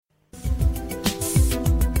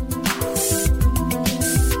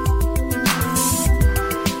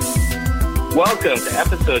Welcome to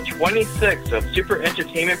episode 26 of Super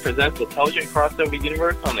Entertainment Presents the Intelligent Crossover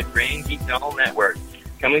Universe on the Grand Geek Null Network.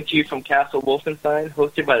 Coming to you from Castle Wolfenstein,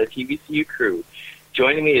 hosted by the TVCU crew.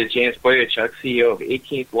 Joining me is James Boyachuk, CEO of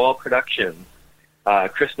 18th Wall Productions.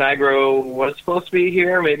 Chris Nigro was supposed to be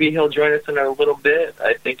here. Maybe he'll join us in a little bit.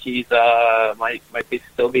 I think he's might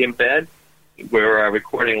still be in bed. We're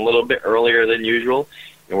recording a little bit earlier than usual,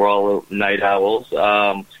 and we're all night owls.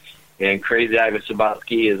 And Crazy Ivan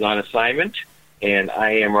Sabatsky is on assignment. And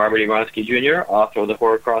I am Robert E. Gronsky Jr., author of the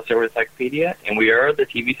Horror Crossover Encyclopedia, and we are the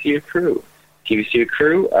TVCU crew. TVCU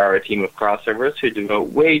crew are a team of crossovers who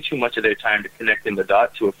devote way too much of their time to connecting the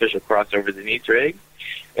dots to official crossovers and Easter eggs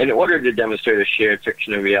in order to demonstrate a shared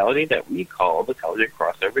fictional reality that we call the Intelligent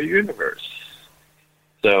Crossover Universe.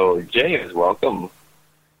 So, James, welcome.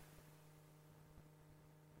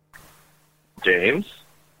 James?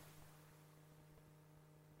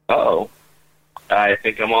 Uh-oh. I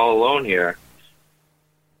think I'm all alone here.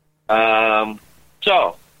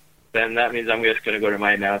 So, then that means I'm just going to go to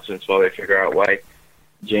my announcements while I figure out why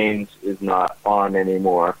James is not on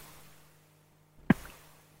anymore.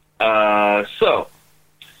 So,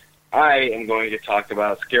 I am going to talk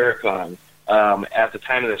about Scaricon. At the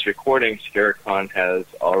time of this recording, Scaricon has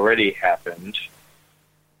already happened,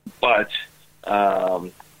 but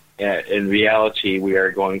in reality, we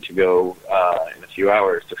are going to go in a few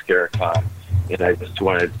hours to Scaricon, and I just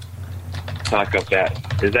want to talk up that.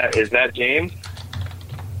 Is that James?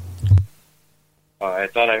 Oh, I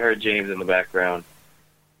thought I heard James in the background.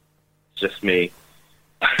 It's just me.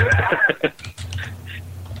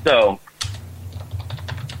 So,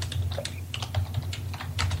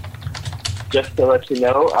 just to let you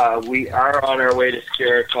know, we are on our way to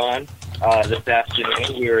Scaricon this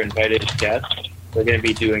afternoon. We were invited as guests. We're going to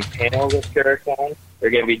be doing panels at Scaricon. We're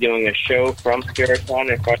going to be doing a show from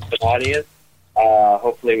Scaricon in front of an audience.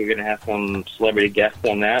 Hopefully we're going to have some celebrity guests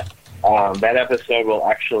on that. That episode will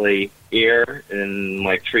actually air in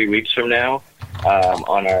like 3 weeks from now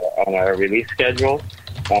on our release schedule.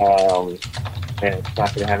 And it's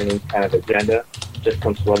not going to have any kind of agenda, just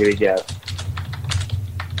some celebrity guests.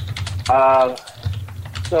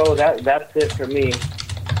 So that's it for me.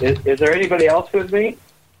 Is there anybody else with me?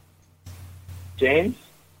 James?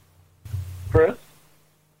 Chris?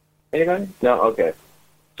 Anybody? No? Okay.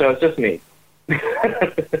 So it's just me.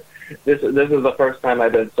 This is the first time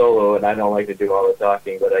I've been solo, and I don't like to do all the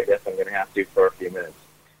talking, but I guess I'm going to have to for a few minutes.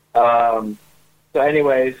 So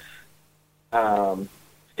anyways,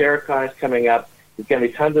 Scaricon is coming up. There's going to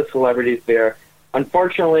be tons of celebrities there.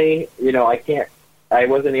 Unfortunately, I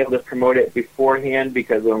wasn't able to promote it beforehand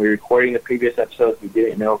because when we were recording the previous episodes, we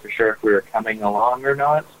didn't know for sure if we were coming along or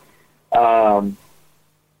not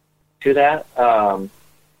to that.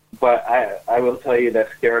 But I will tell you that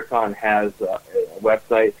Scaricon has a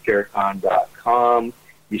website, scaricon.com.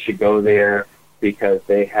 You should go there because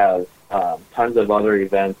they have tons of other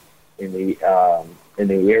events in the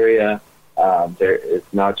area.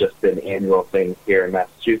 It's not just an annual thing here in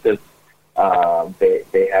Massachusetts.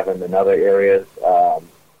 They have them in other areas.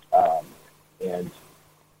 And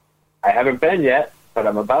I haven't been yet, but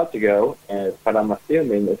I'm about to go. But I'm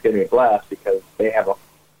assuming it's going to be a blast because they have a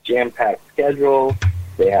jam-packed schedule.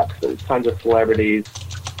 They have tons of celebrities,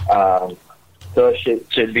 so it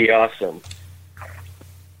should be awesome.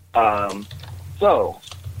 So,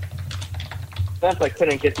 since I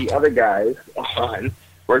couldn't get the other guys on,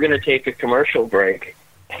 we're going to take a commercial break,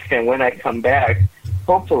 and when I come back,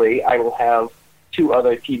 hopefully I will have 2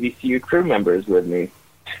 other TVCU crew members with me.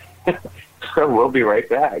 So we'll be right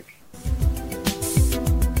back.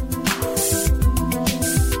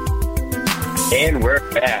 And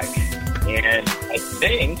we're back. And I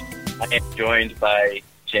think I am joined by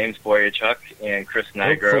James Boyachuk and Chris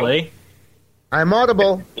Nigro. Hopefully. I'm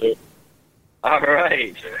audible. All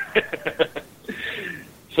right.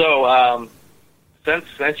 So,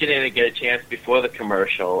 since you didn't get a chance before the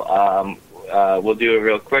commercial, we'll do it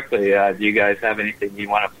real quickly. Do you guys have anything you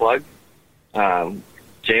want to plug?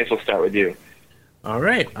 James, we'll start with you. All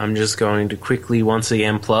right. I'm just going to quickly once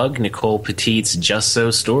again plug Nicole Petit's Just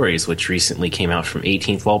So Stories, which recently came out from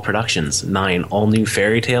 18th Wall Productions. 9 all-new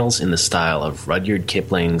fairy tales in the style of Rudyard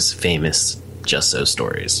Kipling's famous Just So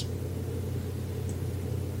Stories.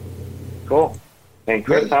 Cool. And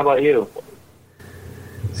Chris, how about you?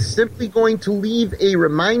 Simply going to leave a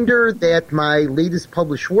reminder that my latest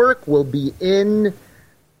published work will be in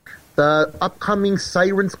the upcoming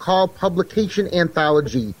Siren's Call publication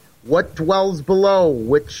anthology, What Dwells Below,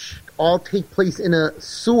 which all take place in a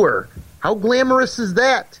sewer. How glamorous is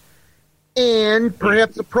that? And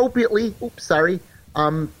perhaps appropriately,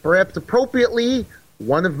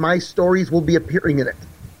 one of my stories will be appearing in it.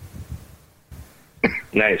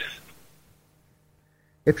 Nice.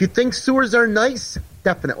 If you think sewers are nice,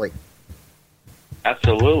 definitely.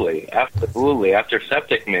 Absolutely. After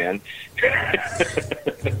Septic Man.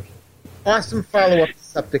 Awesome follow-up to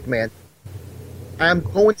Septic Man. I'm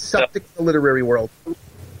going septic in the literary world.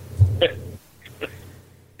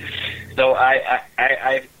 So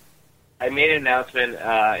I made an announcement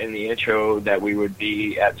in the intro that we would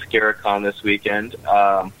be at Scaricon this weekend.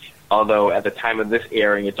 Although at the time of this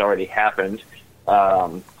airing, it's already happened.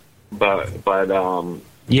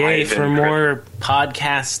 Yay for more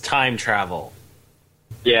podcast time travel.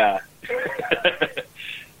 Yeah.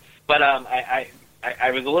 But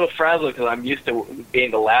I was a little frazzled because I'm used to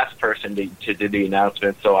being the last person to do the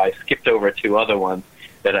announcement, so I skipped over 2 other ones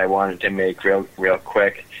that I wanted to make real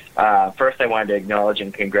quick. First, I wanted to acknowledge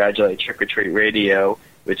and congratulate Trick or Treat Radio,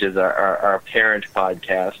 which is our parent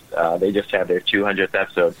podcast. They just had their 200th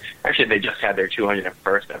episode. Actually, they just had their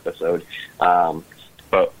 201st episode,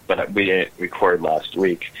 but we didn't record last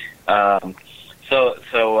week. That's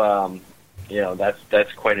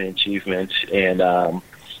quite an achievement, and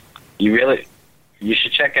you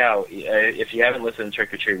should check out, if you haven't listened to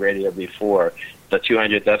Trick or Treat Radio before, the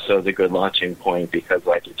 200th episode is a good launching point because,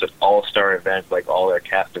 it's an all-star event. All their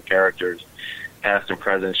cast of characters, past and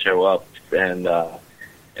present, show up and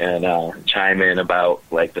chime in about,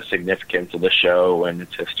 the significance of the show and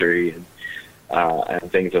its history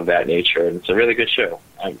and things of that nature. And it's a really good show.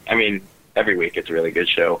 I mean, every week it's a really good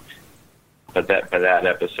show. But that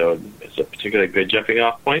episode is a particularly good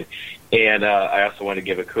jumping-off point. And I also want to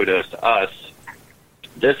give a kudos to us.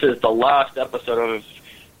 This is the last episode of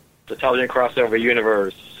the Television Crossover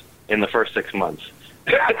Universe in the first 6 months.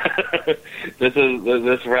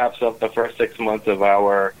 This wraps up the first 6 months of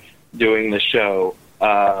our doing the show.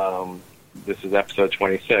 This is episode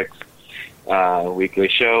 26, weekly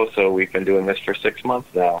show. So we've been doing this for 6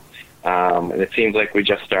 months now, and it seems like we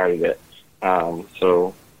just started it.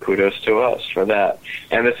 So kudos to us for that.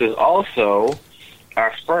 And this is also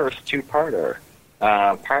our first 2-parter.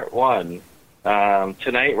 Part 1.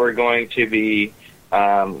 Tonight we're going to be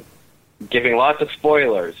giving lots of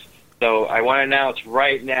spoilers. So I want to announce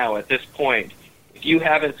right now, at this point, if you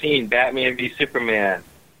haven't seen Batman v Superman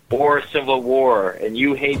or Civil War and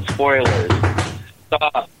you hate spoilers,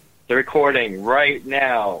 stop the recording right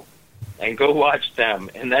now and go watch them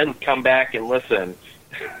and then come back and listen.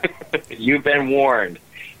 You've been warned.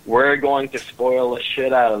 We're going to spoil the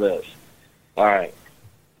shit out of this. All right.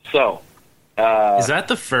 So, is that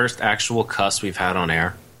the first actual cuss we've had on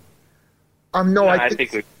air? No, I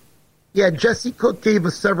think we... Yeah, Jesse Cook gave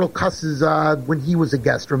us several cusses when he was a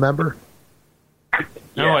guest, remember?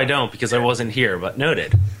 No, I don't, because I wasn't here, but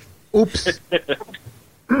noted. Oops.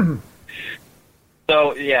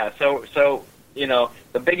 So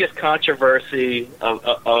the biggest controversy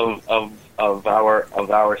of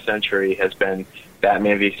our century has been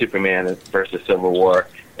Batman v Superman versus Civil War,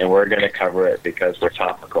 and we're going to cover it because we're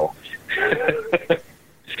topical.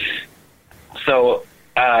 So,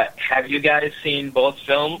 have you guys seen both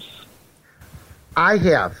films? I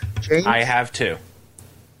have. James? I have too.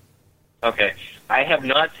 Okay. I have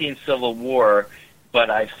not seen Civil War, but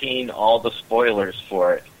I've seen all the spoilers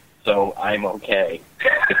for it, so I'm okay.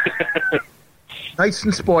 Nice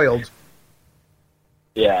and spoiled.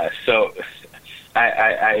 Yeah, so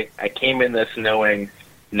I came in this knowing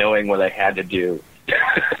what I had to do.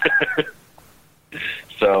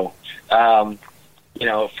 So,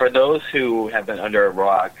 for those who have been under a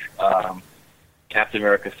rock, Captain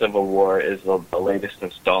America Civil War is the latest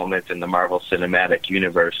installment in the Marvel Cinematic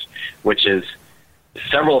Universe, which is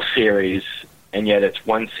several series, and yet it's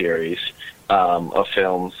one series of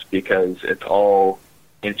films because it's all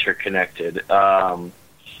interconnected.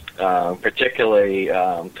 Particularly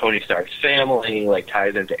Tony Stark's family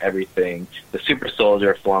ties into everything. The super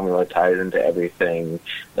soldier formula ties into everything.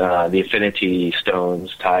 The Infinity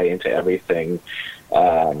Stones tie into everything.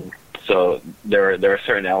 So there are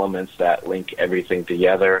certain elements that link everything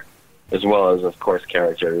together, as well as, of course,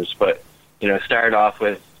 characters. But it started off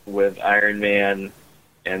with Iron Man,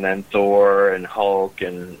 and then Thor and Hulk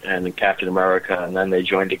and Captain America, and then they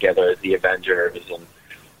joined together as the Avengers. And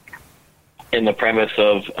in the premise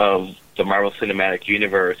of the Marvel Cinematic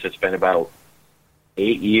Universe, it's been about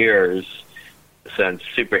 8 years since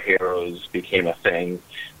superheroes became a thing,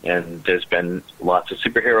 and there's been lots of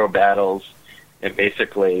superhero battles, and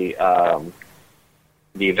basically the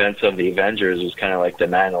events of the Avengers was kind of like the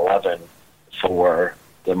 9/11 for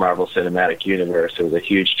the Marvel Cinematic Universe. It was a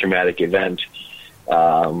huge traumatic event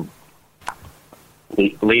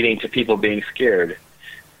leading to people being scared.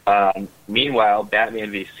 Meanwhile,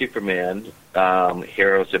 Batman v Superman,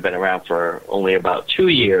 heroes have been around for only about 2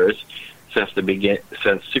 years,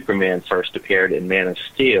 since Superman first appeared in Man of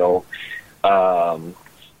Steel, and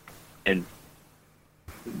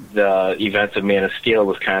the events of Man of Steel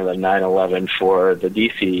was kind of the 9/11 for the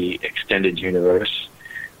DC extended universe,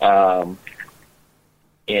 and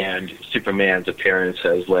Superman's appearance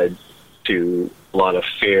has led to a lot of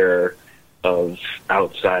fear of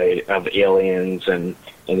aliens and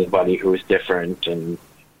anybody who is different and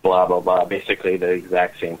blah blah blah. Basically, the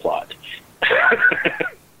exact same plot.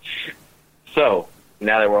 So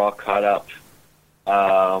now that we're all caught up,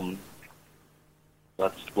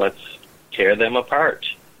 let's tear them apart.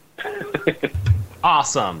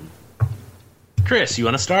 Awesome. Chris, you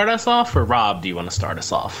want to start us off, or Rob, do you want to start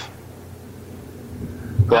us off?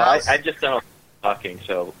 Well, I just don't talking,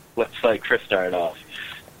 so let's let Chris start off.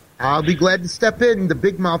 I'll be glad to step in, the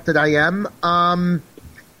big mouth that I am.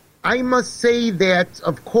 I must say that,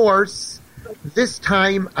 of course, this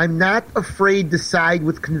time I'm not afraid to side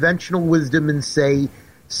with conventional wisdom and say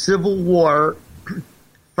Civil War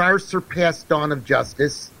far surpassed Dawn of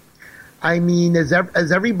Justice. I mean,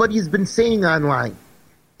 as everybody's been saying online,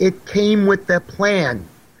 it came with a plan.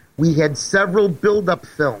 We had several build-up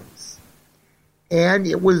films, and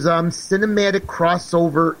it was cinematic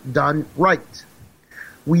crossover done right.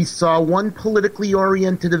 We saw one politically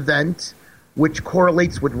oriented event, which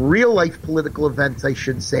correlates with real-life political events, I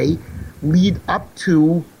should say, lead up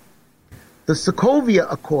to the Sokovia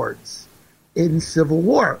Accords in Civil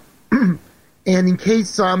War. And in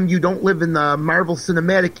case you don't live in the Marvel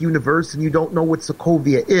Cinematic Universe and you don't know what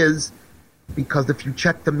Sokovia is, because if you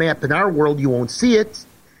check the map in our world, you won't see it,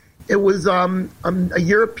 it was a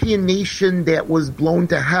European nation that was blown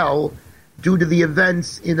to hell due to the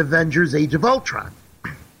events in Avengers Age of Ultron.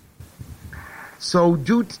 So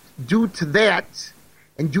due to that,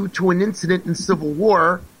 and due to an incident in Civil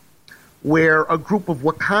War, where a group of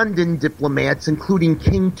Wakandan diplomats, including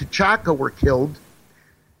King T'Chaka, were killed,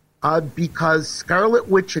 because Scarlet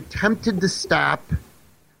Witch attempted to stop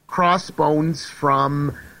Crossbones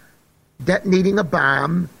from detonating a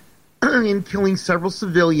bomb and killing several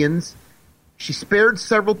civilians. She spared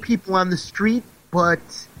several people on the street,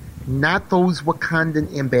 but not those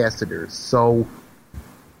Wakandan ambassadors. So,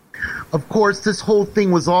 of course, this whole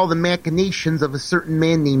thing was all the machinations of a certain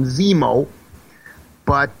man named Zemo,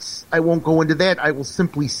 but I won't go into that. I will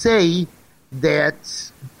simply say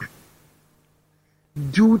that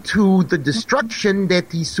due to the destruction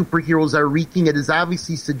that these superheroes are wreaking, it is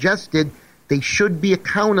obviously suggested they should be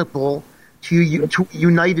accountable to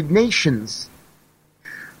United Nations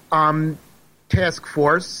task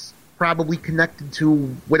force, probably connected to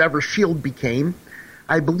whatever S.H.I.E.L.D. became.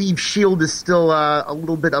 I believe S.H.I.E.L.D. is still a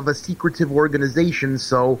little bit of a secretive organization,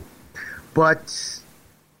 but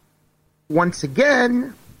once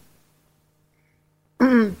again,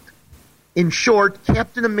 in short,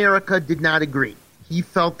 Captain America did not agree. He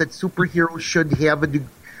felt that superheroes should have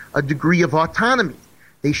a degree of autonomy.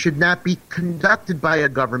 They should not be conducted by a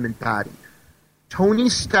government body. Tony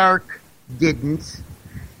Stark didn't.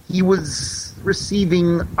 He was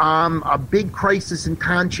receiving a big crisis in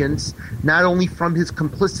conscience, not only from his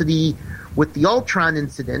complicity with the Ultron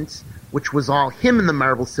incident, which was all him in the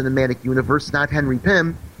Marvel Cinematic Universe, not Henry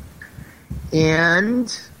Pym.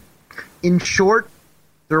 And in short,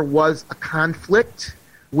 there was a conflict,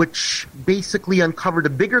 which basically uncovered a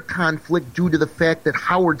bigger conflict due to the fact that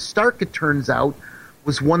Howard Stark, it turns out,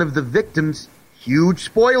 was one of the victims, huge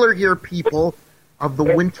spoiler here, people, of the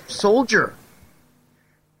Winter Soldier.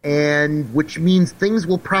 And which means things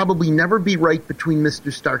will probably never be right between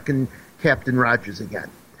Mr. Stark and Captain Rogers again.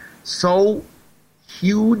 So,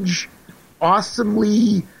 huge,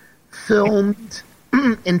 awesomely filmed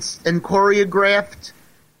and choreographed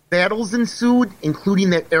battles ensued,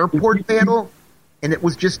 including that airport battle, and it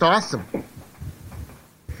was just awesome.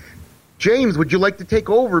 James, would you like to take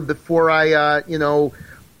over before I,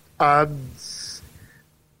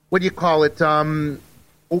 what do you call it,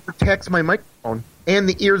 overtax my microphone and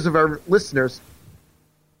the ears of our listeners?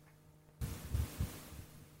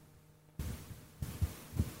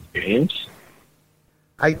 James?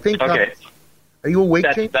 I think, okay. Are you awake,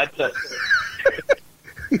 James? That's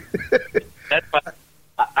fine.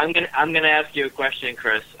 I'm gonna ask you a question,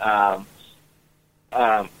 Chris. There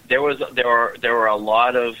were a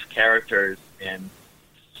lot of characters in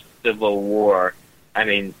Civil War. I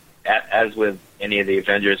mean, as with any of the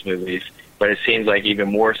Avengers movies, but it seems like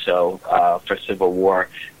even more so for Civil War.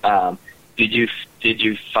 Did you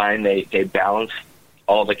find they balanced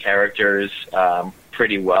all the characters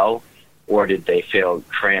pretty well, or did they feel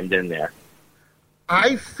crammed in there?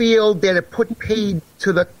 I feel that it put paid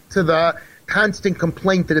to the constant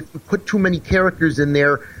complaint that if you put too many characters in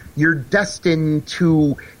there, you're destined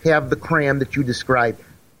to have the cram that you described.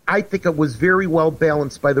 I think it was very well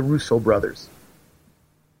balanced by the Russo brothers.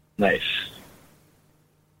 Nice.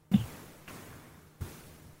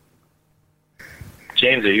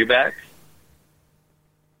 James, are you back?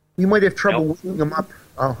 You might have trouble waking him up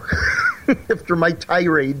after my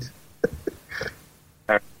tirade.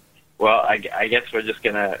 Well, I guess we're just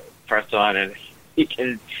going to press on, and he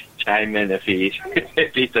can chime in if he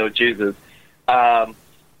so chooses. Now,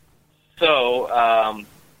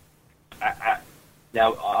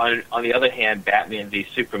 on the other hand, Batman v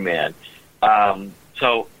Superman.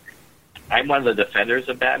 So I'm one of the defenders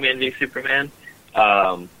of Batman v Superman,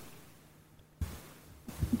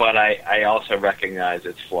 but I also recognize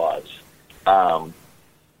its flaws.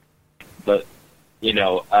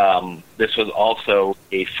 This was also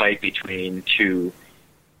a fight between two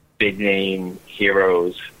big-name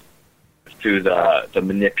heroes through the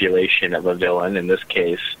manipulation of a villain, in this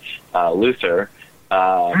case, Luthor.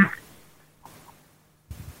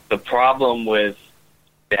 The problem with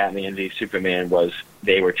Batman v Superman was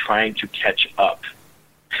they were trying to catch up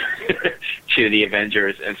to the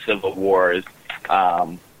Avengers and Civil Wars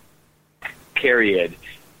period,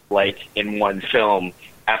 like in one film.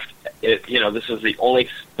 This was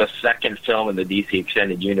the second film in the DC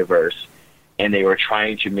Extended Universe, and they were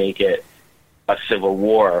trying to make it a Civil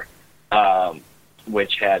War,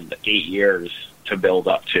 which had 8 years to build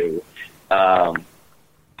up to.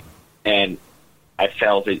 And I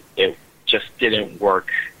felt it just didn't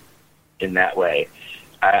work in that way.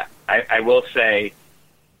 I will say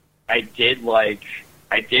I did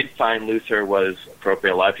find Luthor was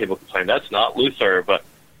appropriate. A lot of people complain that's not Luthor, but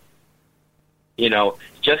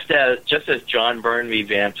just as John Byrne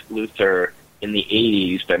revamped Luthor in the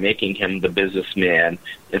 80s by making him the businessman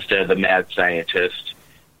instead of the mad scientist,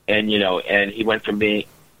 and he went from being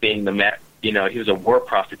the he was a war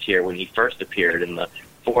profiteer when he first appeared in the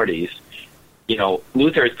 40s.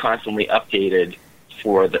 Luthor is constantly updated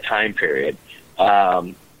for the time period,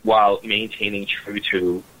 while maintaining true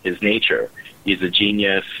to his nature. He's a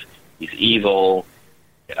genius. He's evil.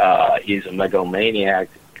 He's a megalomaniac.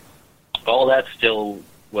 All that still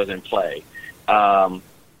was in play.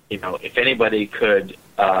 If anybody could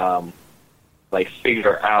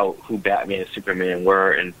figure out who Batman and Superman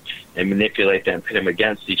were and manipulate them, pit them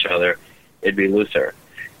against each other, it'd be Luthor.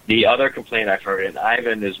 The other complaint I've heard, and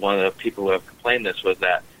Ivan is one of the people who have complained this, was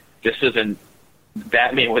that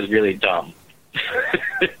Batman was really dumb.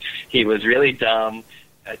 He was really dumb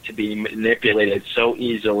to be manipulated so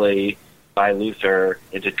easily by Luthor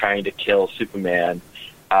into trying to kill Superman.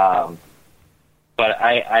 But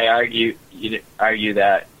I argue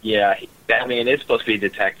that, Batman is supposed to be a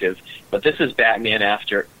detective, but this is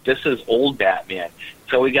old Batman.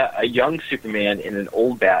 So we got a young Superman and an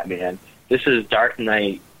old Batman. This is Dark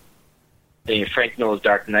Knight, Frank Miller's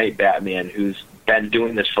Dark Knight Batman, who's been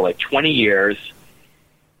doing this for 20 years.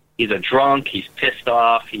 He's a drunk. He's pissed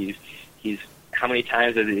off. He's how many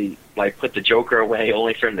times did he put the Joker away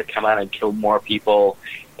only for him to come out and kill more people?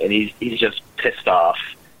 And he's just pissed off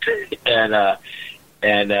and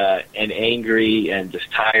angry and just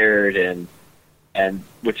tired and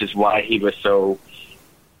which is why he was so.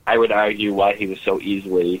 I would argue why he was so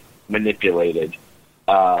easily manipulated.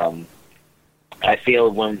 I feel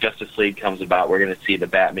when Justice League comes about, we're going to see the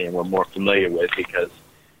Batman we're more familiar with, because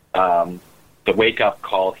the wake-up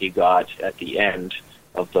call he got at the end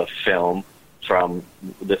of the film from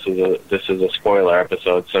this is a spoiler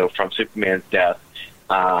episode. So from Superman's death,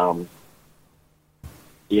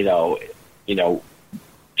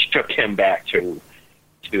 shook him back to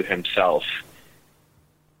himself,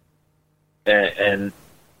 and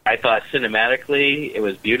I thought cinematically it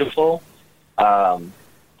was beautiful.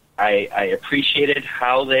 I appreciated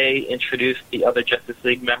how they introduced the other Justice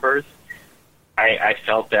League members. I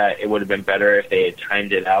felt that it would have been better if they had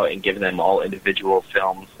timed it out and given them all individual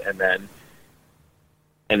films and then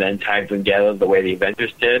timed them together the way the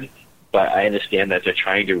Avengers did. But I understand that they're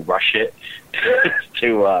trying to rush it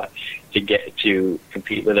to get to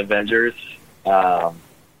compete with Avengers,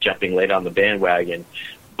 jumping late on the bandwagon.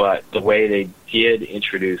 But the way they did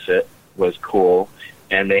introduce it was cool,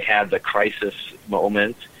 and they had the crisis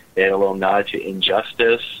moment. They had a little nod to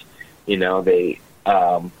Injustice. They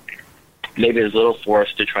maybe it was a little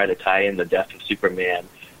forced to try to tie in the Death of Superman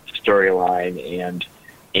storyline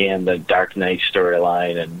and the Dark Knight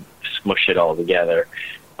storyline and smush it all together.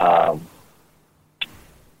 I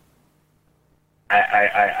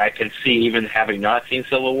can see, even having not seen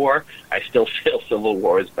Civil War, I still feel Civil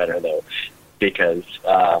War is better though, because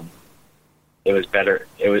it was better.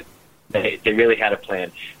 They really had a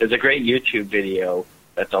plan. There's a great YouTube video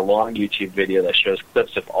That's a long YouTube video that shows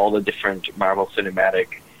clips of all the different Marvel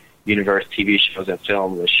Cinematic Universe TV shows and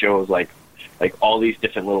films. That shows like all these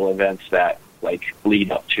different little events that like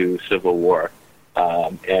lead up to Civil War,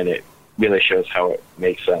 and it really shows how it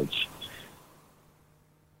makes sense.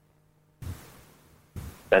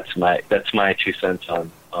 That's my 2 cents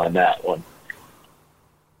on that one.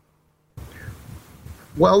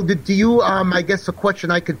 Well, do you? I guess a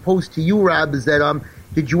question I could pose to you, Rob, is that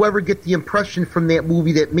did you ever get the impression from that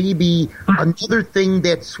movie that maybe another thing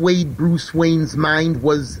that swayed Bruce Wayne's mind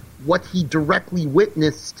was what he directly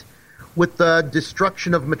witnessed with the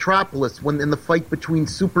destruction of Metropolis when in the fight between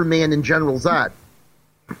Superman and General Zod?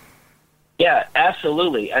 Yeah,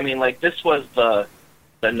 absolutely. I mean, like, this was the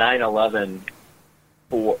 9/11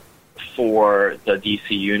 for the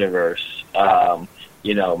DC universe.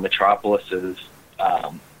 Metropolis's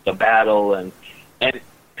the battle, and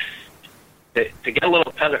to get a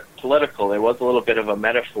little political, there was a little bit of a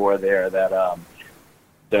metaphor there that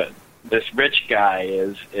this rich guy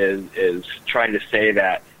is trying to say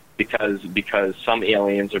that because some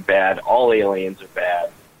aliens are bad, all aliens are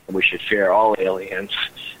bad, and we should fear all aliens.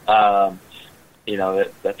 That's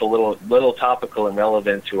a little topical and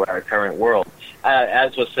relevant to our current world,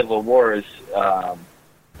 as with Civil War's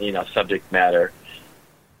subject matter.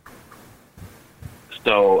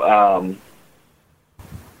 So,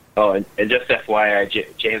 and just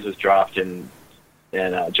FYI, James was dropped, and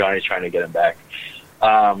Johnny's trying to get him back.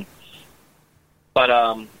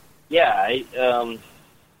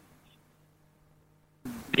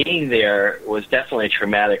 Being there was definitely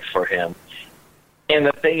traumatic for him. And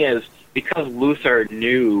the thing is, because Luthor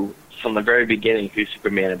knew from the very beginning who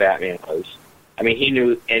Superman and Batman was, I mean, he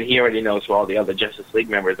knew, and he already knows who all the other Justice League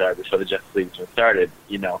members are before the Justice League even started.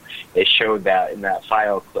 They showed that in that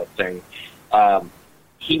file clip thing.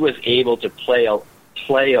 He was able to play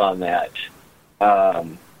on that,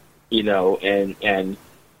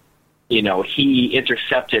 he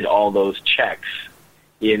intercepted all those checks,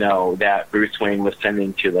 that Bruce Wayne was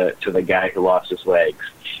sending to the guy who lost his legs,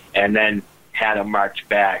 and then had him march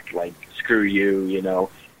back like, screw you,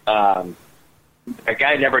 that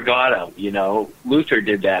guy never got him, Luthor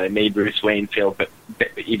did that and made Bruce Wayne feel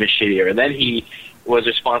even shittier. And then he was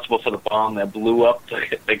responsible for the bomb that blew up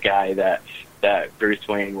the guy that Bruce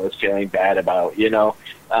Wayne was feeling bad about,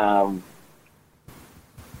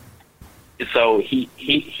 So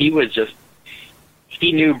he was just,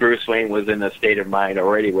 he knew Bruce Wayne was in a state of mind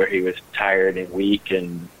already where he was tired and weak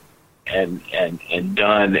and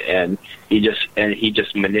done, and he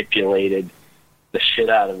just manipulated the shit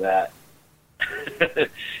out of that.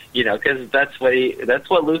 Because that's what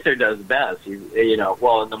Luthor does best. He's, in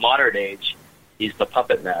the modern age, he's the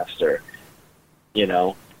puppet master,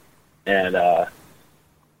 and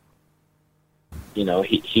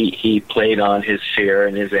he played on his fear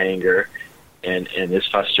and his anger and his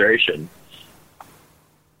frustration.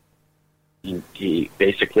 He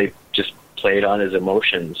basically just played on his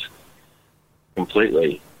emotions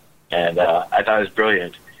completely, and I thought it was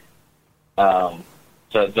brilliant.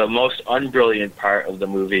 The most unbrilliant part of the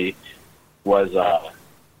movie was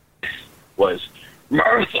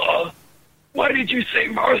Martha. Why did you say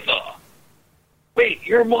Martha? Wait,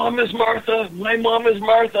 your mom is Martha. My mom is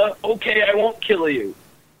Martha. Okay, I won't kill you.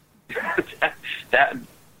 that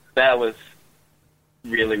was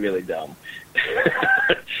really, really dumb.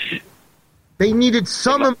 They needed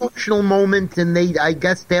some emotional moment, and I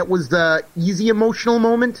guess that was the easy emotional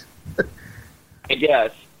moment. I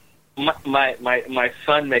guess. My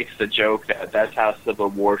son makes the joke that that's how Civil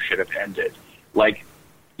War should have ended. Like,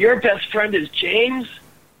 your best friend is James?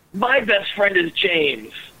 My best friend is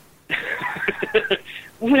James.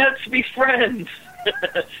 Let's be friends.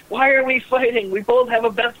 Why are we fighting? We both have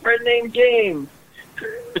a best friend named James.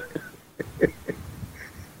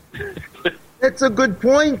 That's a good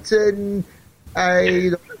point, and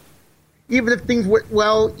even if things went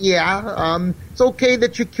well, it's okay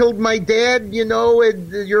that you killed my dad, and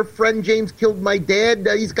your friend James killed my dad.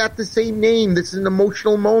 He's got the same name. This is an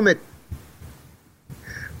emotional moment.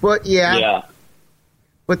 But, yeah.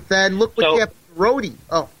 But then look what happened to Rhodey.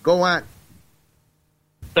 Oh, go on.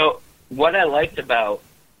 So what I liked about,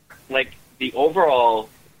 like, the overall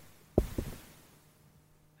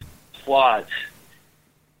plot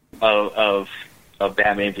of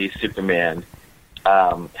Batman v Superman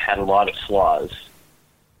had a lot of flaws,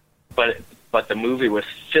 but the movie was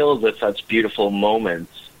filled with such beautiful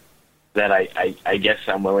moments that I guess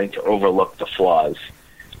I'm willing to overlook the flaws.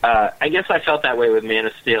 I guess I felt that way with Man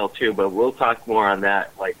of Steel too, but we'll talk more on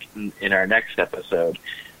that like in our next episode.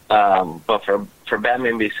 But for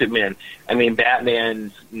Batman v Superman, I mean,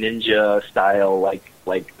 Batman's ninja style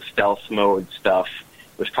like stealth mode stuff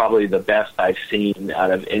was probably the best I've seen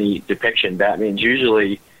out of any depiction. Batman's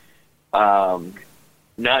usually not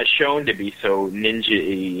shown to be so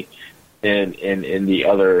ninja-y in the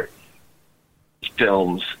other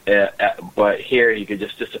films, but here he could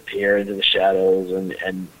just disappear into the shadows,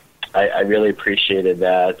 and I really appreciated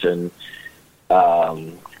that. And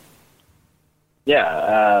I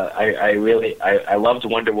loved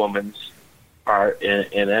Wonder Woman's part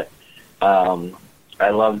in it. I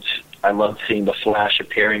loved seeing the Flash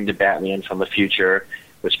appearing to Batman from the future,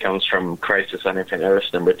 which comes from Crisis on Infinite Earths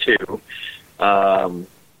 #2.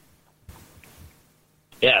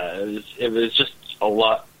 It was just a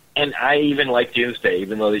lot. And I even liked Doomsday,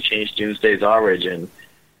 even though they changed Doomsday's origin.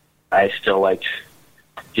 I still liked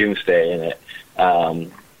Doomsday in it.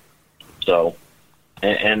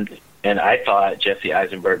 And I thought Jesse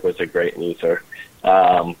Eisenberg was a great Luthor.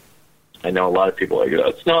 I know a lot of people are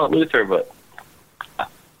like, it's not Luthor, but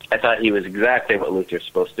I thought he was exactly what Luthor's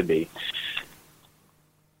supposed to be.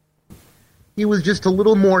 He was just a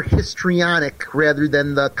little more histrionic rather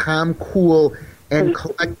than the calm, cool, and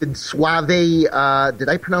collected suave, did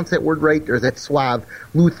I pronounce that word right, or is that suave,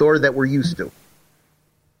 Luthor that we're used to?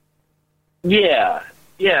 Yeah,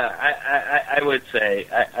 I would say,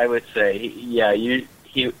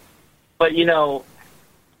 but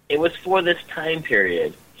it was for this time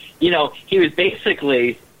period. He was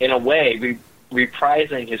basically, in a way,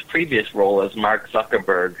 reprising his previous role as Mark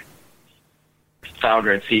Zuckerberg,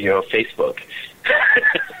 founder and CEO of Facebook.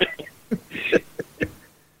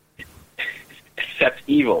 Except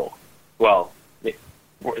evil. Well,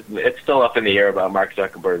 it's still up in the air about Mark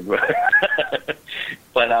Zuckerberg,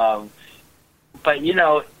 but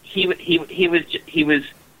he was,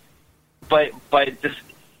 but this,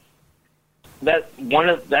 that's one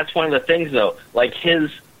of the things though. Like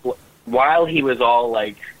while he was all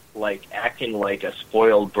like acting like a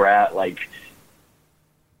spoiled brat, like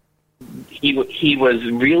he was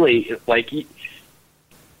really like.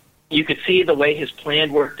 You could see the way his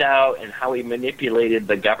plan worked out and how he manipulated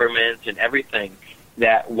the government and everything,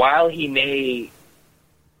 that while he may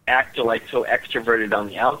act like so extroverted on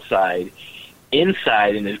the outside,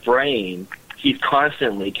 inside in his brain, he's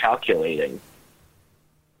constantly calculating.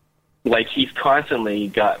 Like he's constantly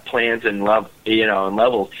got plans and and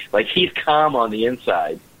levels. Like he's calm on the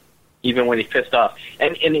inside, even when he's pissed off.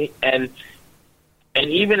 And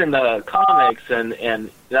even in the comics and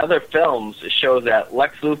other films, it shows that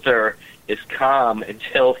Lex Luthor is calm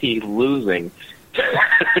until he's losing.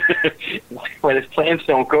 When his plans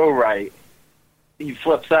don't go right, he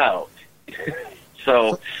flips out.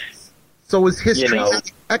 So his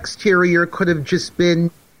histrionic exterior could have just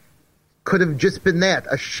been that,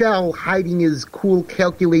 a shell hiding his cool,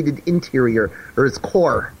 calculated interior, or his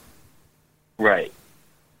core. Right.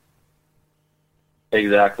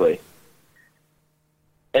 Exactly.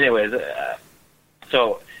 Anyways,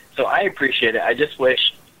 so I appreciate it. I just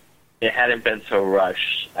wish it hadn't been so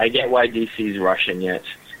rushed. I get why DC's rushing it.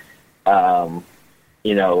 Where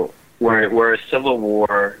Civil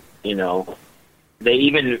War,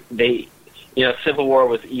 Civil War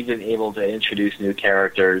was even able to introduce new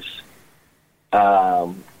characters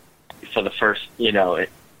for the first, into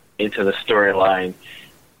the storyline,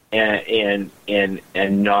 and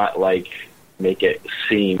not like make it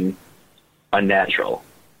seem unnatural.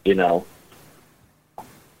 They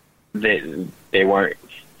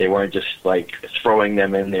weren't just like throwing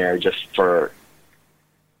them in there just for,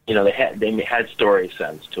 they had story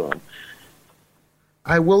sense to them.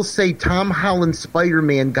 I will say Tom Holland's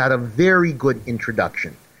Spider-Man got a very good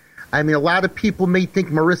introduction. I mean, a lot of people may think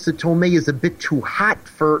Marissa Tomei is a bit too hot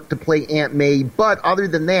to play Aunt May, but other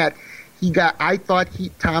than that, I thought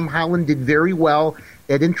Tom Holland did very well.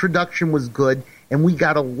 That introduction was good, and we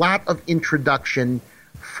got a lot of introduction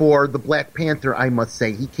for the Black Panther, I must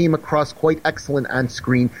say. He came across quite excellent on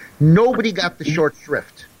screen. Nobody got the short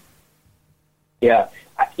shrift. Yeah.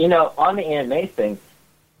 On the Aunt May thing,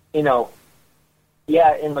 in the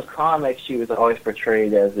comics she was always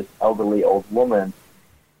portrayed as this elderly old woman.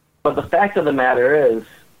 But the fact of the matter is,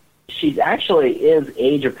 she actually is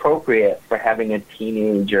age appropriate for having a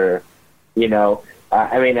teenager, and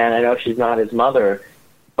I know she's not his mother,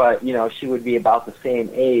 but, she would be about the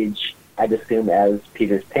same age, I'd assume, as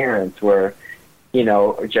Peter's parents were,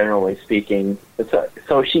 generally speaking.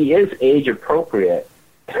 So she is age appropriate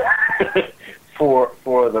for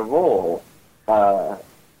the role.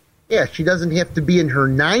 Yeah, she doesn't have to be in her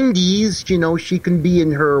 90s. She can be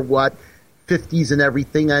in her, 50s and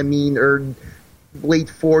everything. I mean, or late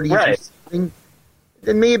 40s right. or something.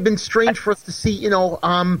 It may have been strange for us to see,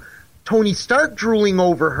 Tony Stark drooling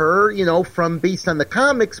over her, from based on the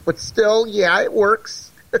comics, but still, yeah, it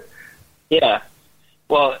works. Yeah.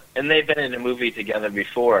 Well, and they've been in a movie together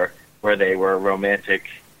before where they were romantic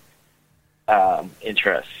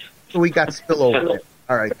interests. So we got spillover.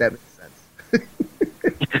 All right, that makes sense.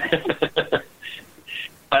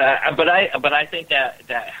 but I think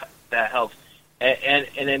that helps, and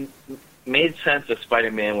it made sense that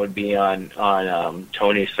Spider-Man would be on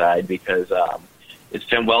Tony's side because it's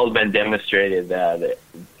been demonstrated that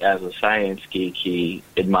as a science geek he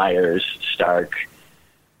admires Stark.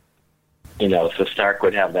 So Stark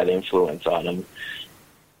would have that influence on him.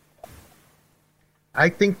 I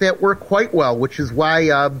think that worked quite well, which is why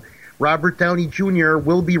Robert Downey Jr.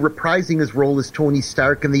 will be reprising his role as Tony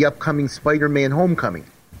Stark in the upcoming Spider-Man Homecoming.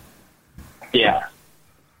 Yeah.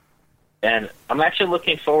 And I'm actually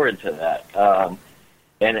looking forward to that.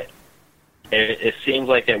 And it seems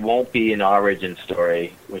like it won't be an origin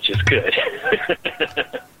story, which is good.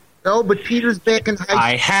 No, but Peter's back in high school.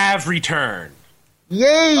 I have returned.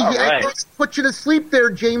 Yay! All right. I put you to sleep there,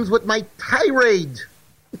 James, with my tirade.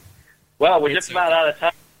 Well, we're just about out of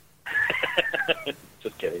time.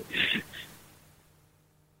 Just kidding.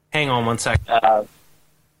 Hang on one second.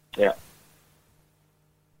 Yeah.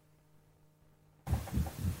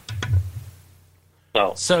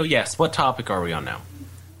 So yes, what topic are we on now?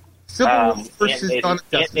 Civil War versus Dawn of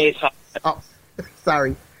Justice. Oh,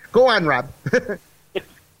 sorry. Go on, Rob.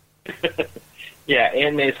 Yeah,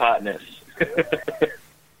 Aunt May's hotness.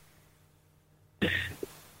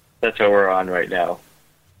 That's what we're on right now.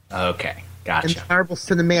 Okay, In gotcha. the Marvel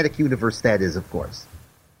Cinematic Universe, that is, of course.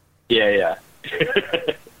 Yeah.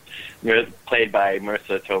 Played by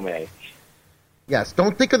Marissa Tomei. Yes,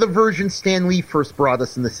 don't think of the version Stan Lee first brought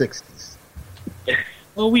us in the 60s.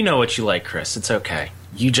 Well, we know what you like, Chris. It's okay.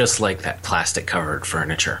 You just like that plastic-covered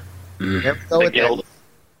furniture. Never go with that.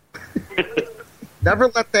 Never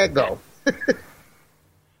let that go.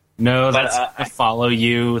 No, that's I follow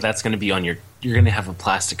you. That's going to be on your. You're going to have a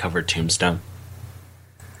plastic-covered tombstone.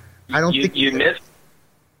 I don't think you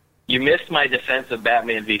missed my defense of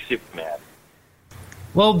Batman v Superman.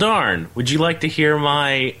 Well, darn. Would you like to hear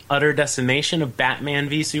my utter decimation of Batman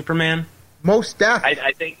v Superman? most deaf.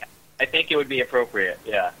 I think it would be appropriate.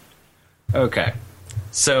 Yeah. Okay.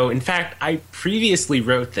 So, in fact, I previously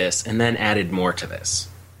wrote this and then added more to this.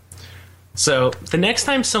 So, the next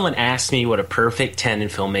time someone asks me what a perfect 10 in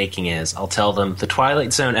filmmaking is, I'll tell them the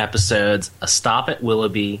Twilight Zone episodes, A Stop at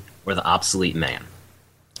Willoughby, or The Obsolete Man.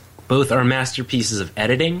 Both are masterpieces of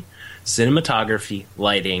editing, cinematography,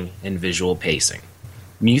 lighting, and visual pacing.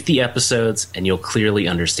 Mute the episodes, and you'll clearly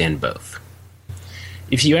understand both.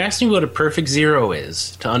 If you ask me what a perfect zero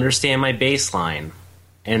is, to understand my baseline,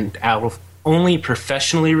 and out of only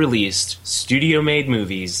professionally released, studio-made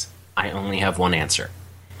movies, I only have one answer.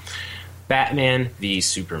 Batman v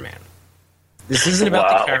Superman. This isn't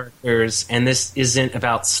about the characters, and this isn't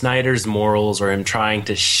about Snyder's morals or him trying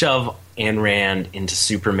to shove Ayn Rand into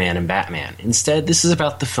Superman and Batman. Instead, this is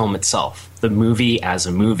about the film itself, the movie as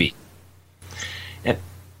a movie. And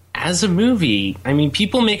as a movie, I mean,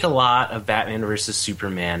 people make a lot of Batman vs.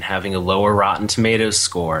 Superman having a lower Rotten Tomatoes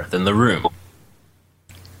score than The Room.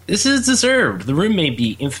 This is deserved. The Room may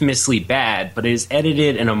be infamously bad, but it is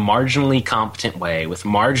edited in a marginally competent way with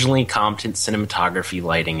marginally competent cinematography,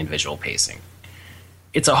 lighting, and visual pacing.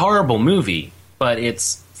 It's a horrible movie, but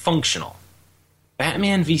it's functional.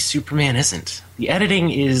 Batman v Superman isn't. The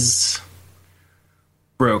editing is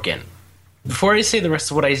broken. Before I say the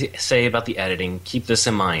rest of what I say about the editing, keep this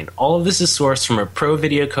in mind. All of this is sourced from a Pro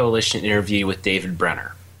Video Coalition interview with David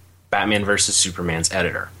Brenner, Batman vs. Superman's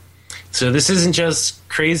editor. So this isn't just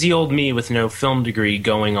crazy old me with no film degree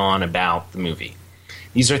going on about the movie.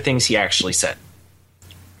 These are things he actually said.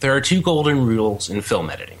 There are 2 golden rules in film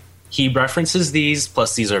editing. He references these,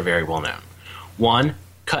 plus these are very well known. 1,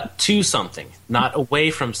 cut to something, not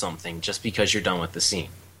away from something just because you're done with the scene.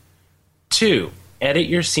 2, edit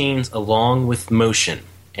your scenes along with motion,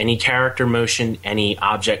 any character motion, any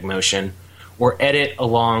object motion, or edit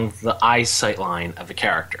along the eyesight line of a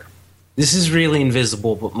character. This is really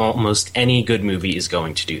invisible, but almost any good movie is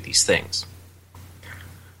going to do these things.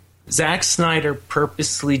 Zack Snyder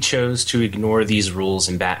purposely chose to ignore these rules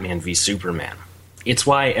in Batman v Superman. It's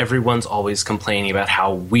why everyone's always complaining about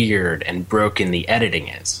how weird and broken the editing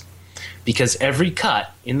is. Because every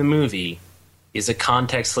cut in the movie is a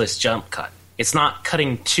contextless jump cut. It's not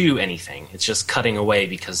cutting to anything, it's just cutting away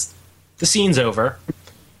because the scene's over.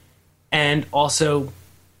 And also,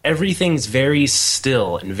 everything's very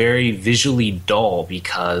still and very visually dull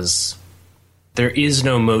because there is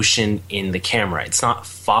no motion in the camera. It's not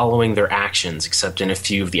following their actions except in a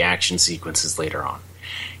few of the action sequences later on.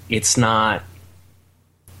 It's not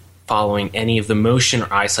following any of the motion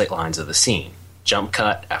or eyesight lines of the scene. Jump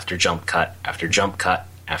cut after jump cut after jump cut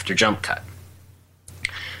after jump cut.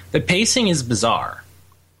 The pacing is bizarre.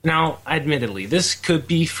 Now, admittedly, this could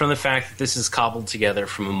be from the fact that this is cobbled together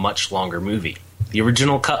from a much longer movie. The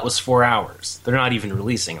original cut was 4 hours. They're not even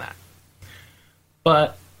releasing that.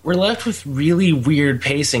 But we're left with really weird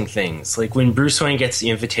pacing things, like when Bruce Wayne gets the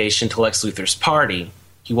invitation to Lex Luthor's party,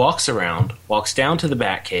 he walks around, walks down to the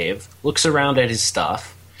Batcave, looks around at his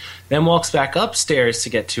stuff, then walks back upstairs to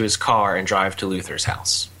get to his car and drive to Luthor's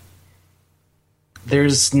house.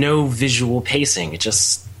 There's no visual pacing. It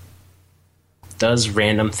just does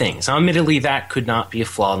random things. Now, admittedly, that could not be a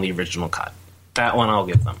flaw in the original cut. That one I'll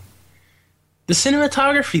give them. The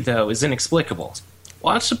cinematography, though, is inexplicable.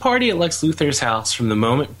 Watch the party at Lex Luthor's house from the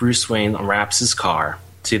moment Bruce Wayne unwraps his car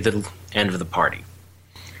to the end of the party.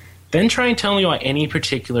 Then try and tell me why any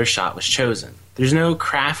particular shot was chosen. There's no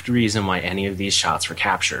craft reason why any of these shots were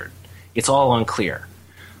captured. It's all unclear.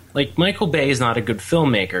 Like, Michael Bay is not a good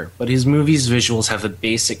filmmaker, but his movies' visuals have a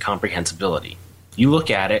basic comprehensibility. You look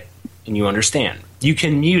at it, and you understand. You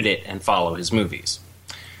can mute it and follow his movies.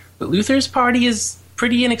 But Luthor's party is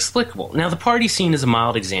pretty inexplicable. Now, the party scene is a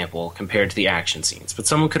mild example compared to the action scenes, but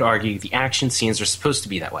someone could argue the action scenes are supposed to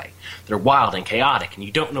be that way. They're wild and chaotic, and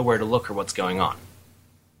you don't know where to look or what's going on.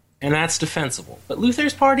 And that's defensible. But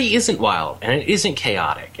Luthor's party isn't wild, and it isn't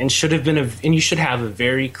chaotic, and you should have a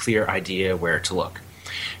very clear idea where to look.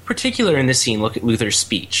 In particular, in this scene, look at Luthor's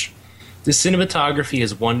speech. The cinematography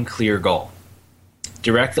has one clear goal: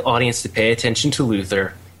 direct the audience to pay attention to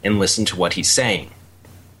Luthor and listen to what he's saying.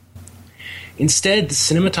 Instead, the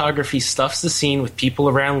cinematography stuffs the scene with people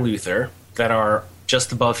around Luthor that are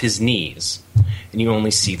just above his knees, and you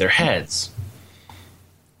only see their heads.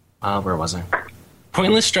 Where was I?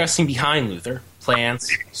 Pointless dressing behind Luthor,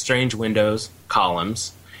 plants, strange windows,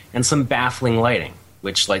 columns, and some baffling lighting,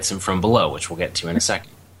 which lights him from below, which we'll get to in a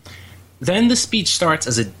second. Then the speech starts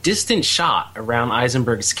as a distant shot around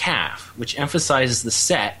Eisenberg's calf, which emphasizes the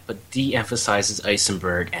set but de-emphasizes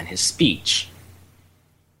Eisenberg and his speech.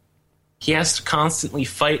 He has to constantly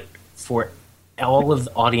fight for all of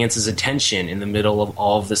the audience's attention in the middle of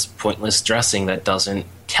all of this pointless dressing that doesn't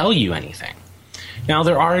tell you anything. Now,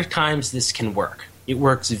 there are times this can work. It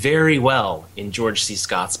works very well in George C.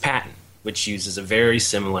 Scott's Patton, which uses a very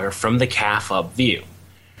similar from-the-calf-up view.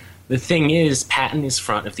 The thing is, Patton is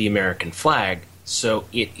front of the American flag, so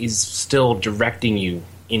it is still directing you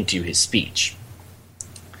into his speech.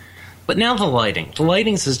 But now the lighting. The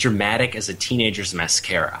lighting's as dramatic as a teenager's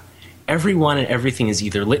mascara. Everyone and everything is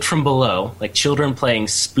either lit from below, like children playing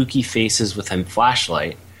spooky faces with a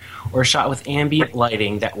flashlight, or shot with ambient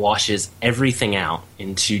lighting that washes everything out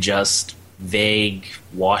into just vague,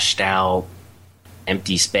 washed-out,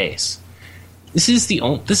 empty space. This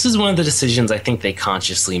is one of the decisions I think they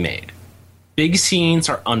consciously made. Big scenes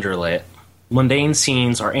are underlit, mundane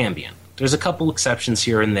scenes are ambient. There's a couple exceptions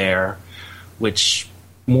here and there, which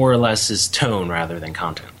more or less is tone rather than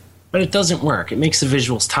content. But it doesn't work. It makes the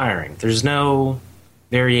visuals tiring. There's no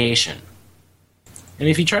variation. And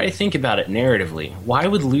if you try to think about it narratively, why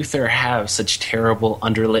would Luthor have such terrible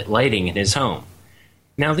underlit lighting in his home?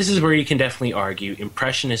 Now, this is where you can definitely argue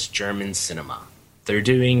Impressionist German cinema. They're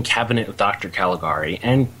doing Cabinet of Dr. Caligari,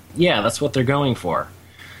 and yeah, that's what they're going for.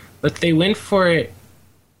 But they went for it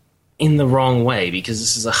in the wrong way, because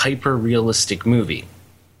this is a hyper-realistic movie.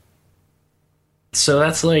 So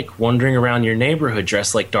that's like wandering around your neighborhood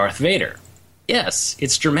dressed like Darth Vader. Yes,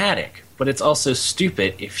 it's dramatic, but it's also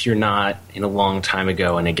stupid if you're not in a long time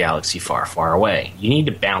ago in a galaxy far, far away. You need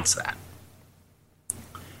to bounce that.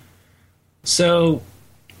 So,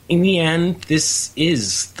 in the end, this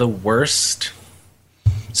is the worst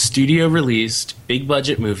studio-released,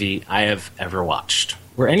 big-budget movie I have ever watched,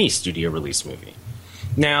 or any studio-released movie.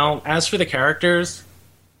 Now, as for the characters,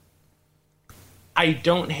 I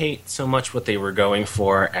don't hate so much what they were going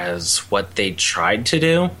for as what they tried to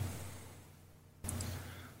do.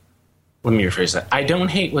 Let me rephrase that. I don't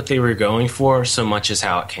hate what they were going for so much as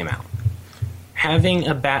how it came out. Having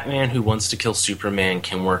a Batman who wants to kill Superman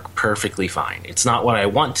can work perfectly fine. It's not what I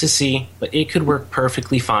want to see, but it could work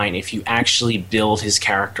perfectly fine if you actually build his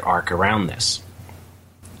character arc around this.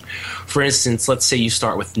 For instance, let's say you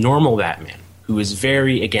start with normal Batman, who is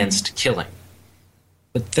very against killing.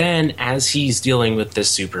 But then, as he's dealing with this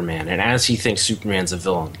Superman, and as he thinks Superman's a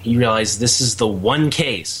villain, he realizes this is the one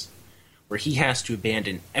case where he has to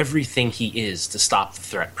abandon everything he is to stop the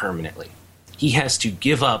threat permanently. He has to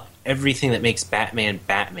give up everything that makes Batman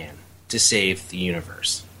Batman to save the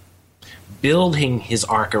universe. Building his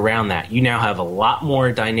arc around that, you now have a lot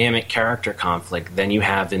more dynamic character conflict than you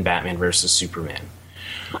have in Batman vs. Superman.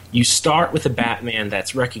 You start with a Batman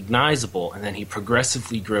that's recognizable, and then he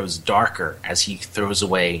progressively grows darker as he throws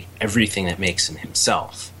away everything that makes him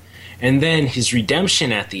himself. And then his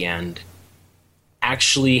redemption at the end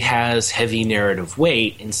actually has heavy narrative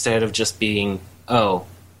weight instead of just being, oh,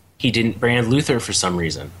 he didn't brand Luthor for some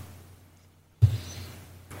reason.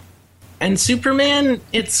 And Superman,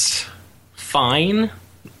 it's fine.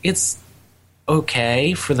 It's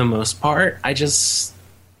okay for the most part. I just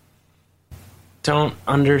don't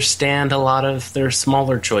understand a lot of their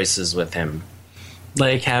smaller choices with him.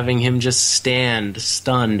 Like having him just stand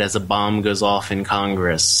stunned as a bomb goes off in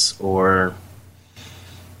Congress, or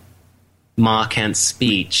Ma Kent's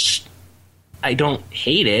speech. I don't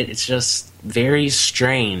hate it, it's just very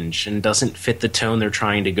strange and doesn't fit the tone they're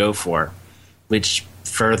trying to go for, which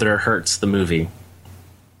further hurts the movie.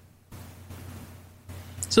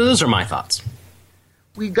 So those are my thoughts.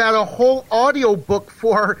 We got a whole audio book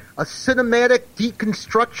for a cinematic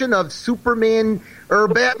deconstruction of Superman, or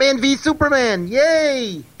Batman v Superman.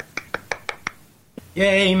 Yay!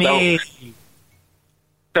 Yay, me!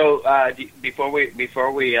 So before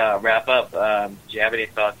we wrap up, do you have any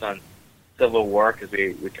thoughts on Civil War? Because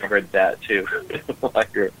we covered that too.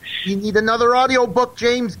 You need another audio book,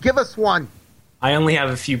 James. Give us one. I only have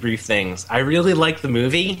a few brief things. I really like the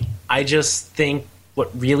movie. I just think what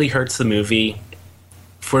really hurts the movie,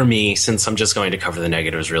 for me, since I'm just going to cover the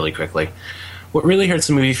negatives really quickly, what really hurts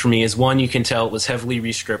the movie for me is, one, you can tell it was heavily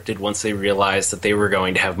rescripted once they realized that they were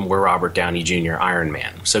going to have more Robert Downey Jr. Iron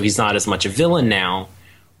Man. So he's not as much a villain now,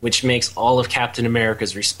 which makes all of Captain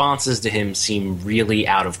America's responses to him seem really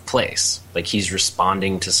out of place. Like he's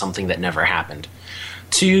responding to something that never happened.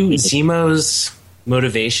 Two, Zemo's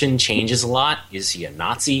motivation changes a lot. Is he a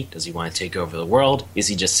Nazi? Does he want to take over the world? Is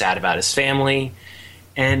he just sad about his family?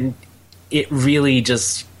 And it really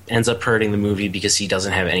just ends up hurting the movie because he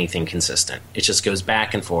doesn't have anything consistent. It just goes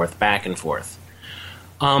back and forth, back and forth.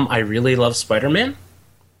 I really love Spider-Man,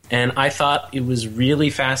 and I thought it was really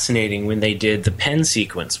fascinating when they did the pen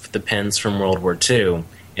sequence with the pens from World War II,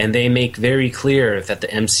 and they make very clear that the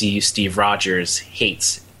MCU Steve Rogers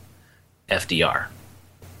hates FDR.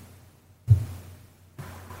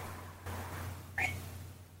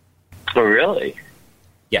 Oh, really?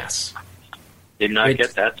 Yes. Did not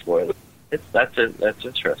get that spoiler. That's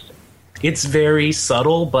interesting. It's very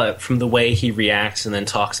subtle, but from the way he reacts and then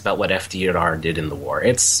talks about what FDR did in the war,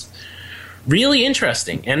 it's really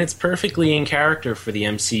interesting, and it's perfectly in character for the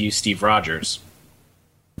MCU Steve Rogers.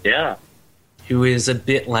 Yeah. Who is a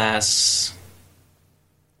bit less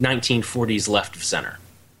 1940s left of center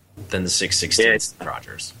than the 616 Steve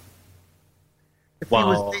Rogers.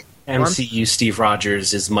 While MCU Steve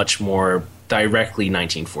Rogers is much more directly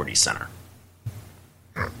 1940s center.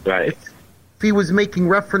 Right. If he was making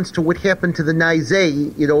reference to what happened to the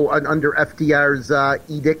Nizeh, under FDR's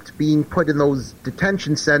edict, being put in those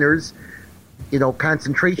detention centers,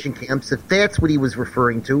 concentration camps, if that's what he was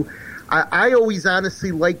referring to. I always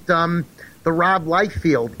honestly liked the Rob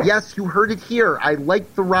Liefeld. Yes, you heard it here. I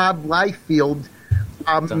liked the Rob Liefeld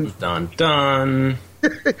dun, dun, dun.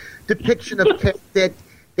 depiction of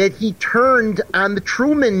that he turned on the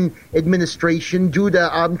Truman administration due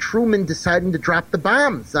to Truman deciding to drop the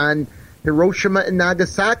bombs on Hiroshima and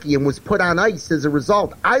Nagasaki and was put on ice as a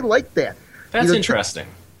result. I like that. That's interesting.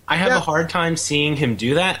 I have a hard time seeing him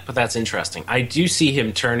do that, but that's interesting. I do see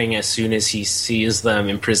him turning as soon as he sees them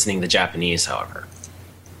imprisoning the Japanese, however.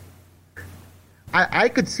 I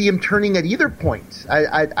could see him turning at either point.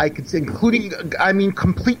 I could see,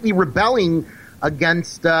 completely rebelling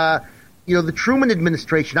against the Truman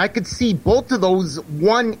administration. I could see both of those,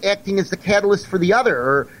 one acting as the catalyst for the other,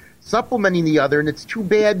 or supplementing the other, and it's too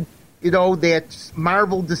bad, that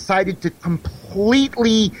Marvel decided to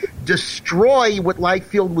completely destroy what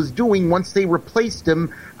Liefeld was doing once they replaced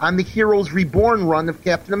him on the Heroes Reborn run of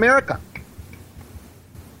Captain America.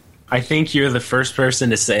 I think you're the first person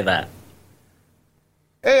to say that.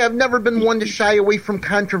 Hey, I've never been one to shy away from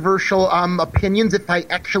controversial opinions if I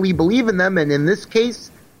actually believe in them, and in this case,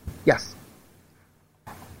 yes.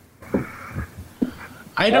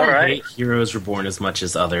 I don't hate Heroes Reborn as much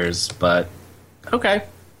as others, but okay.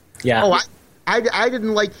 Yeah. Oh, I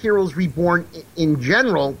didn't like Heroes Reborn in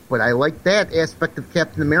general, but I like that aspect of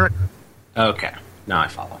Captain America. Okay. Now I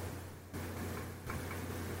follow.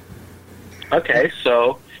 Okay,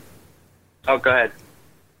 so... Oh, go ahead.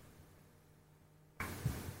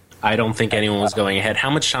 I don't think anyone was going ahead.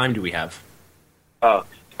 How much time do we have? Oh,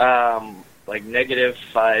 negative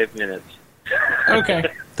 5 minutes. Okay,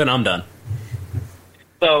 then I'm done.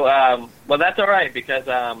 So, well, that's all right, because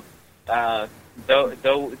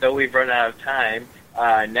though we've run out of time,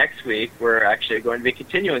 next week we're actually going to be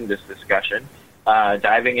continuing this discussion,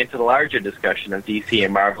 diving into the larger discussion of DC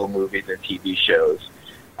and Marvel movies and TV shows.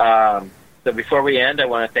 So before we end, I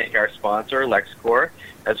want to thank our sponsor, LexCorp,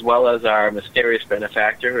 as well as our mysterious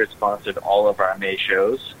benefactor who has sponsored all of our May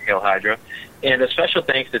shows, Hail Hydra. And a special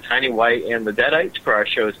thanks to Tiny White and the Deadites for our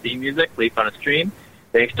show's theme music, Leap on a Stream.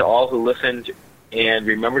 Thanks to all who listened, and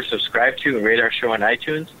remember to subscribe to and rate our show on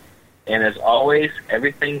iTunes. And as always,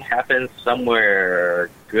 everything happens somewhere.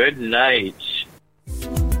 Good night.